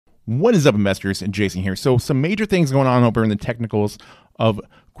What is up, investors? And Jason here. So some major things going on over in the technicals of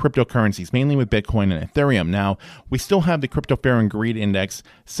cryptocurrencies, mainly with Bitcoin and Ethereum. Now, we still have the crypto fear and greed index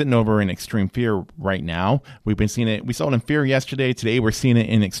sitting over in extreme fear right now. We've been seeing it. We saw it in fear yesterday. Today, we're seeing it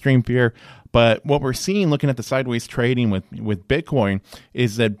in extreme fear. But what we're seeing, looking at the sideways trading with Bitcoin,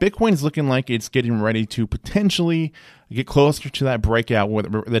 is that Bitcoin is looking like it's getting ready to potentially get closer to that breakout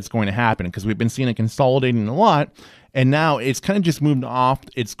that's going to happen, because we've been seeing it consolidating a lot. And now it's kind of just moved off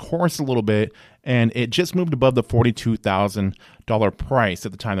its course a little bit, and it just moved above the $42,000 price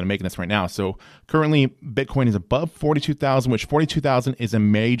at the time that I'm making this right now. So currently, Bitcoin is above 42,000, which 42,000 is a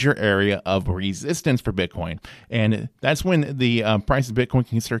major area of resistance for Bitcoin. And that's when the price of Bitcoin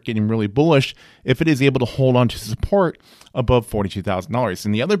can start getting really bullish if it is able to hold on to support above $42,000.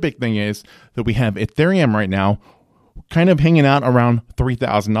 And the other big thing is that we have Ethereum right now kind of hanging out around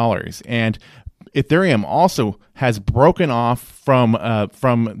 $3,000. And Ethereum also has broken off from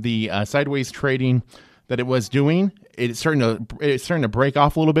the sideways trading that it was doing. It's starting to break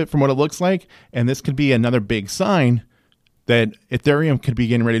off a little bit from what it looks like, and this could be another big sign that Ethereum could be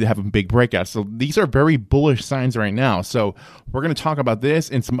getting ready to have a big breakout. So these are very bullish signs right now. So we're going to talk about this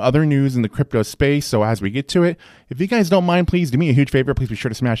and some other news in the crypto space. So as we get to it, if you guys don't mind, please do me a huge favor. Please be sure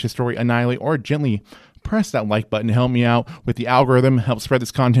to smash this story, annihilate, or gently press that like button to help me out with the algorithm, help spread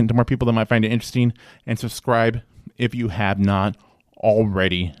this content to more people that might find it interesting, and subscribe if you have not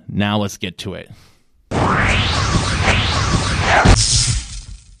already. Now let's get to it.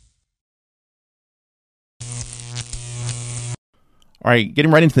 All right,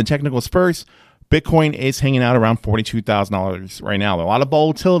 getting right into the technicals first. Bitcoin is hanging out around $42,000 right now. A lot of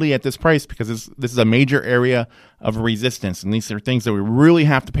volatility at this price because this is a major area of resistance, and these are things that we really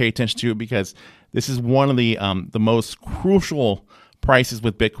have to pay attention to, because this is one of the most crucial prices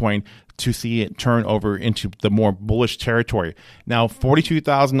with Bitcoin to see it turn over into the more bullish territory. Now,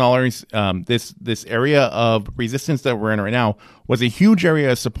 $42,000, this area of resistance that we're in right now was a huge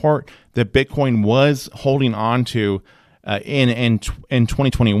area of support that Bitcoin was holding on to in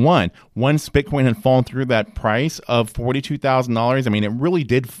 2021. Once Bitcoin had fallen through that price of $42,000, I mean, it really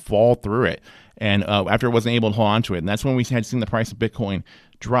did fall through it. And after it wasn't able to hold on to it. And that's when we had seen the price of Bitcoin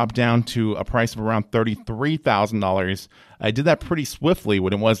drop down to a price of around $33,000. I did that pretty swiftly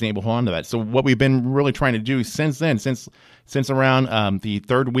when it wasn't able to hold on to that. So what we've been really trying to do since then, since around the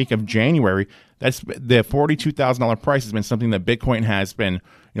third week of January, that's the $42,000 price has been something that Bitcoin has been,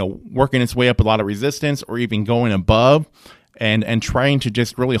 working its way up a lot of resistance, or even going above and trying to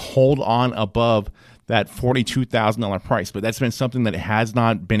just really hold on above that $42,000 price. But that's been something that it has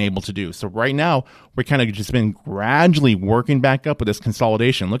not been able to do. So right now, we're kind of just been gradually working back up with this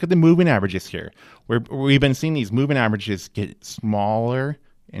consolidation. Look at the moving averages here. We've been seeing these moving averages get smaller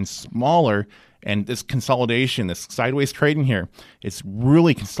and smaller. And this consolidation, this sideways trading here, it's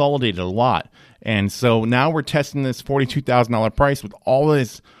really consolidated a lot. And so now we're testing this $42,000 price with all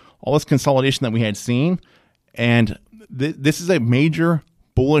this consolidation that we had seen. And this is a major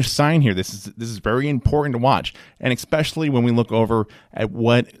bullish sign here. This is very important to watch, and especially when we look over at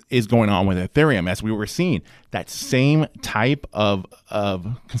what is going on with Ethereum. As we were seeing that same type of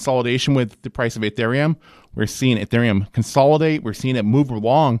consolidation with the price of Ethereum, we're seeing Ethereum consolidate. We're seeing it move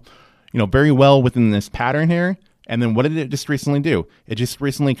along, very well within this pattern here. And then what did it just recently do? It just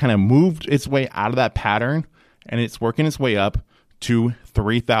recently kind of moved its way out of that pattern, and it's working its way up to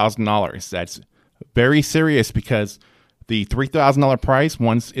 $3,000. That's very serious, because the $3,000 price,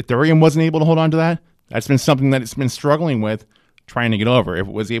 once Ethereum wasn't able to hold on to that, that's been something that it's been struggling with trying to get over. If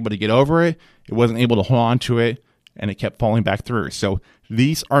it was able to get over it, it wasn't able to hold on to it, and it kept falling back through. So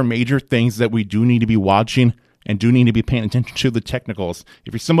these are major things that we do need to be watching and do need to be paying attention to the technicals.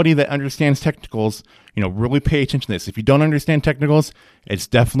 If you're somebody that understands technicals, really pay attention to this. If you don't understand technicals, it's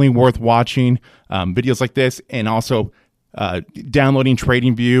definitely worth watching videos like this, and also downloading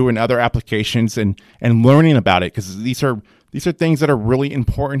TradingView and other applications and learning about it, because these are things that are really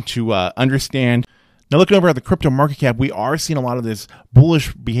important to understand. Now, looking over at the crypto market cap, we are seeing a lot of this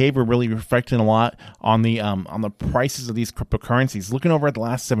bullish behavior really reflecting a lot on the prices of these cryptocurrencies. Looking over at the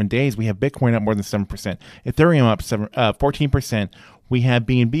last 7 days, we have Bitcoin up more than 7%, Ethereum up 14%. We have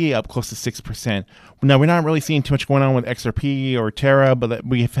BNB up close to 6%. Now, we're not really seeing too much going on with XRP or Terra, but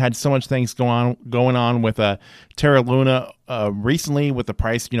we've had so much things going on with Terra Luna recently, with the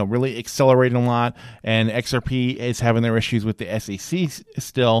price, really accelerating a lot, and XRP is having their issues with the SEC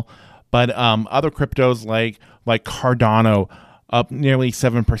still. But other cryptos like Cardano, up nearly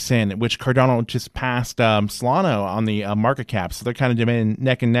 7%, which Cardano just passed Solana on the market cap. So they're kind of demanding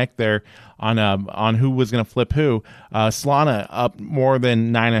neck and neck there on who was going to flip who. Solana up more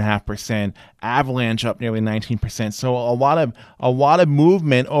than 9.5%. Avalanche up nearly 19%. So a lot of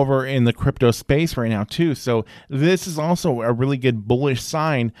movement over in the crypto space right now too. So this is also a really good bullish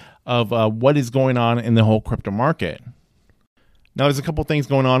sign of what is going on in the whole crypto market. Now, there's a couple things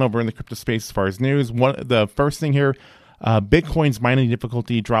going on over in the crypto space as far as news. The first thing here, Bitcoin's mining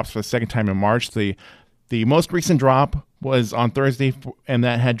difficulty drops for the second time in March. The most recent drop was on Thursday, and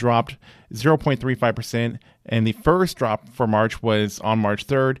that had dropped 0.35%. And the first drop for March was on March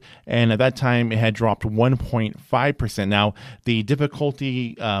 3rd, and at that time it had dropped 1.5%. Now, the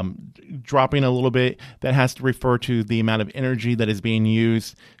difficulty dropping a little bit, that has to refer to the amount of energy that is being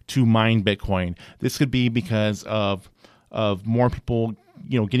used to mine Bitcoin. This could be because of more people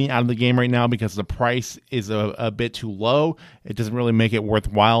getting out of the game right now because the price is a bit too low. It doesn't really make it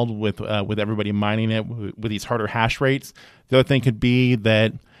worthwhile with everybody mining it with these harder hash rates. The other thing could be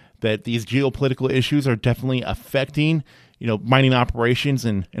that these geopolitical issues are definitely affecting mining operations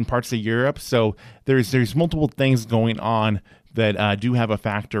in parts of Europe. So there's multiple things going on that do have a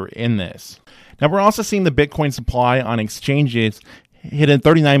factor in this. Now, we're also seeing the Bitcoin supply on exchanges hit a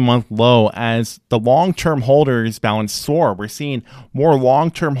 39-month low as the long-term holders balance soar. We're seeing more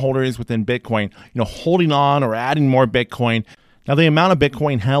long-term holders within Bitcoin, holding on or adding more Bitcoin. Now, the amount of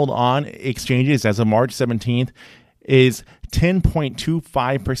Bitcoin held on exchanges as of March 17th is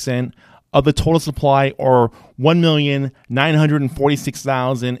 10.25% of the total supply, or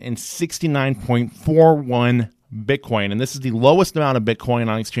 1,946,069.41 Bitcoin. And this is the lowest amount of Bitcoin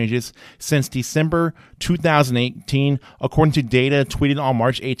on exchanges since December 2018, according to data tweeted on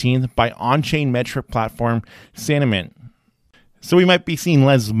March 18th by on-chain metric platform Sentiment. So we might be seeing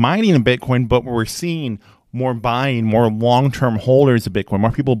less mining of Bitcoin, but we're seeing more buying, more long-term holders of Bitcoin,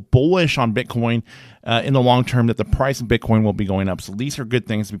 more people bullish on Bitcoin in the long term, that the price of Bitcoin will be going up. So these are good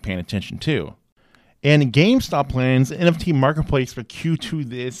things to be paying attention to. And GameStop plans NFT marketplace for Q2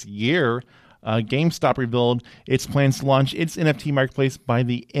 this year. GameStop revealed its plans to launch its NFT marketplace by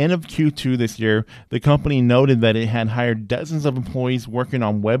the end of Q2 this year. The company noted that it had hired dozens of employees working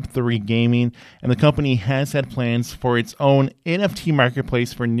on Web3 gaming, and the company has had plans for its own NFT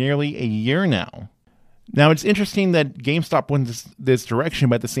marketplace for nearly a year now. Now, it's interesting that GameStop went this direction,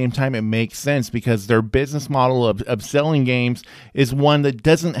 but at the same time, it makes sense because their business model of selling games is one that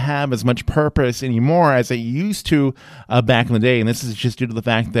doesn't have as much purpose anymore as it used to back in the day. And this is just due to the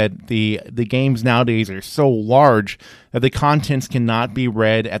fact that the games nowadays are so large that the contents cannot be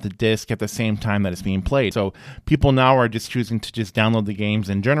read at the disc at the same time that it's being played. So people now are just choosing to just download the games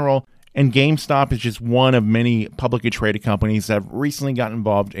in general. And GameStop is just one of many publicly traded companies that have recently gotten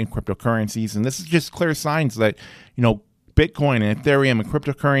involved in cryptocurrencies. And this is just clear signs that, Bitcoin and Ethereum and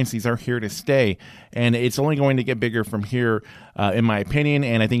cryptocurrencies are here to stay. And it's only going to get bigger from here, in my opinion.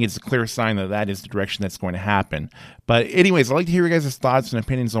 And I think it's a clear sign that is the direction that's going to happen. But anyways, I'd like to hear your guys' thoughts and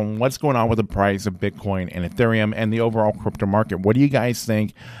opinions on what's going on with the price of Bitcoin and Ethereum and the overall crypto market. What do you guys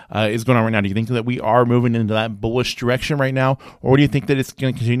think is going on right now? Do you think that we are moving into that bullish direction right now? Or do you think that it's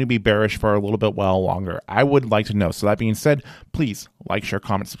going to continue to be bearish for a little bit while longer? I would like to know. So that being said, please like, share,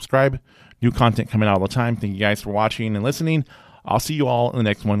 comment, subscribe. New content coming out all the time. Thank you guys for watching and listening. I'll see you all in the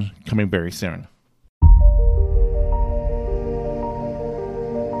next one coming very soon.